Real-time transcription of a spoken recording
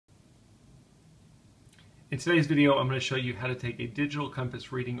In today's video, I'm going to show you how to take a digital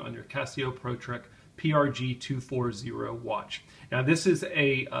compass reading on your Casio Pro PRG240 watch. Now this is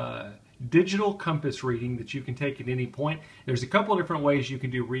a digital compass reading that you can take at any point. There's a couple of different ways you can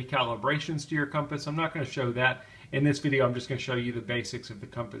do recalibrations to your compass. I'm not going to show that. In this video, I'm just going to show you the basics of the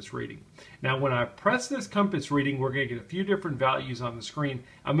compass reading. Now when I press this compass reading, we're going to get a few different values on the screen.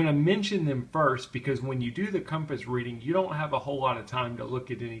 I'm going to mention them first because when you do the compass reading, you don't have a whole lot of time to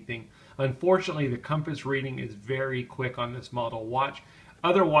look at anything. Unfortunately, the compass reading is very quick on this model watch.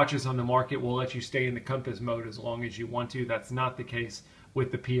 Other watches on the market will let you stay in the compass mode as long as you want to. That's not the case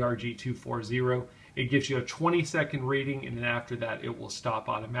with the PRG240. It gives you a 20-second reading, and then after that it will stop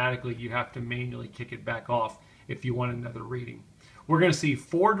automatically. You have to manually kick it back off if you want another reading. We're going to see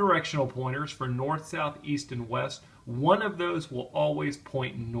 4 directional pointers for north, south, east, and west. One of those will always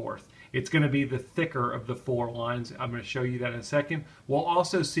point north. It's going to be the thicker of the 4 lines. I'm going to show you that in a second. We'll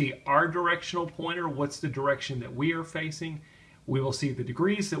also see our directional pointer, what's the direction that we are facing. We will see the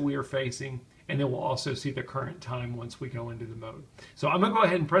degrees that we are facing, and then we'll also see the current time once we go into the mode. So I'm going to go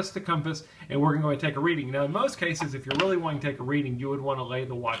ahead and press the compass, and we're going to take a reading. Now in most cases, if you're really wanting to take a reading, you would want to lay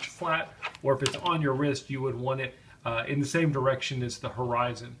the watch flat, or if it's on your wrist, you would want it in the same direction as the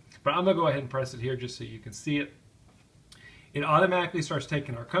horizon. But I'm going to go ahead and press it here just so you can see it. It automatically starts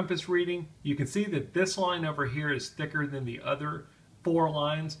taking our compass reading. You can see that this line over here is thicker than the other 4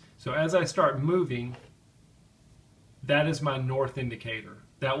 lines. So as I start moving, that is my north indicator.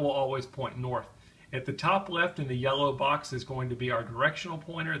 That will always point north. At the top left in the yellow box is going to be our directional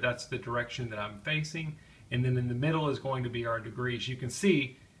pointer. That's the direction that I'm facing. And then in the middle is going to be our degrees. You can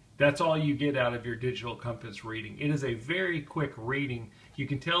see that's all you get out of your digital compass reading. It is a very quick reading. You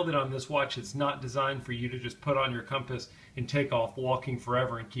can tell that on this watch it's not designed for you to just put on your compass and take off walking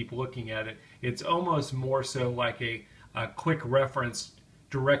forever and keep looking at it. It's almost more so like a quick reference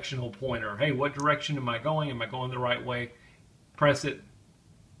directional pointer. Hey, what direction am I going? Am I going the right way? Press it.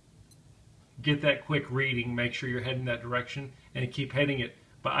 Get that quick reading. Make sure you're heading that direction and keep heading it.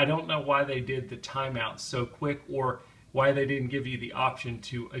 But I don't know why they did the timeout so quick, or why they didn't give you the option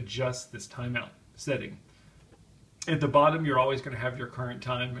to adjust this timeout setting. At the bottom, you're always going to have your current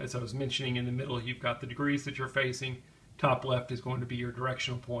time. As I was mentioning, in the middle, you've got the degrees that you're facing. Top left is going to be your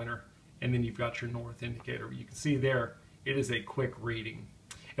directional pointer, and then you've got your north indicator. You can see there, it is a quick reading.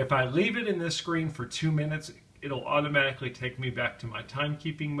 If I leave it in this screen for 2 minutes, it'll automatically take me back to my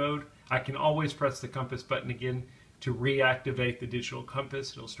timekeeping mode. I can always press the compass button again to reactivate the digital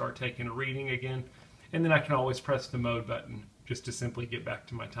compass. It'll start taking a reading again. And then I can always press the mode button just to simply get back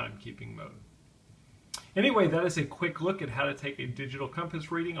to my timekeeping mode. Anyway, that is a quick look at how to take a digital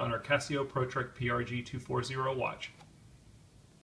compass reading on our Casio Pro PRG240 watch.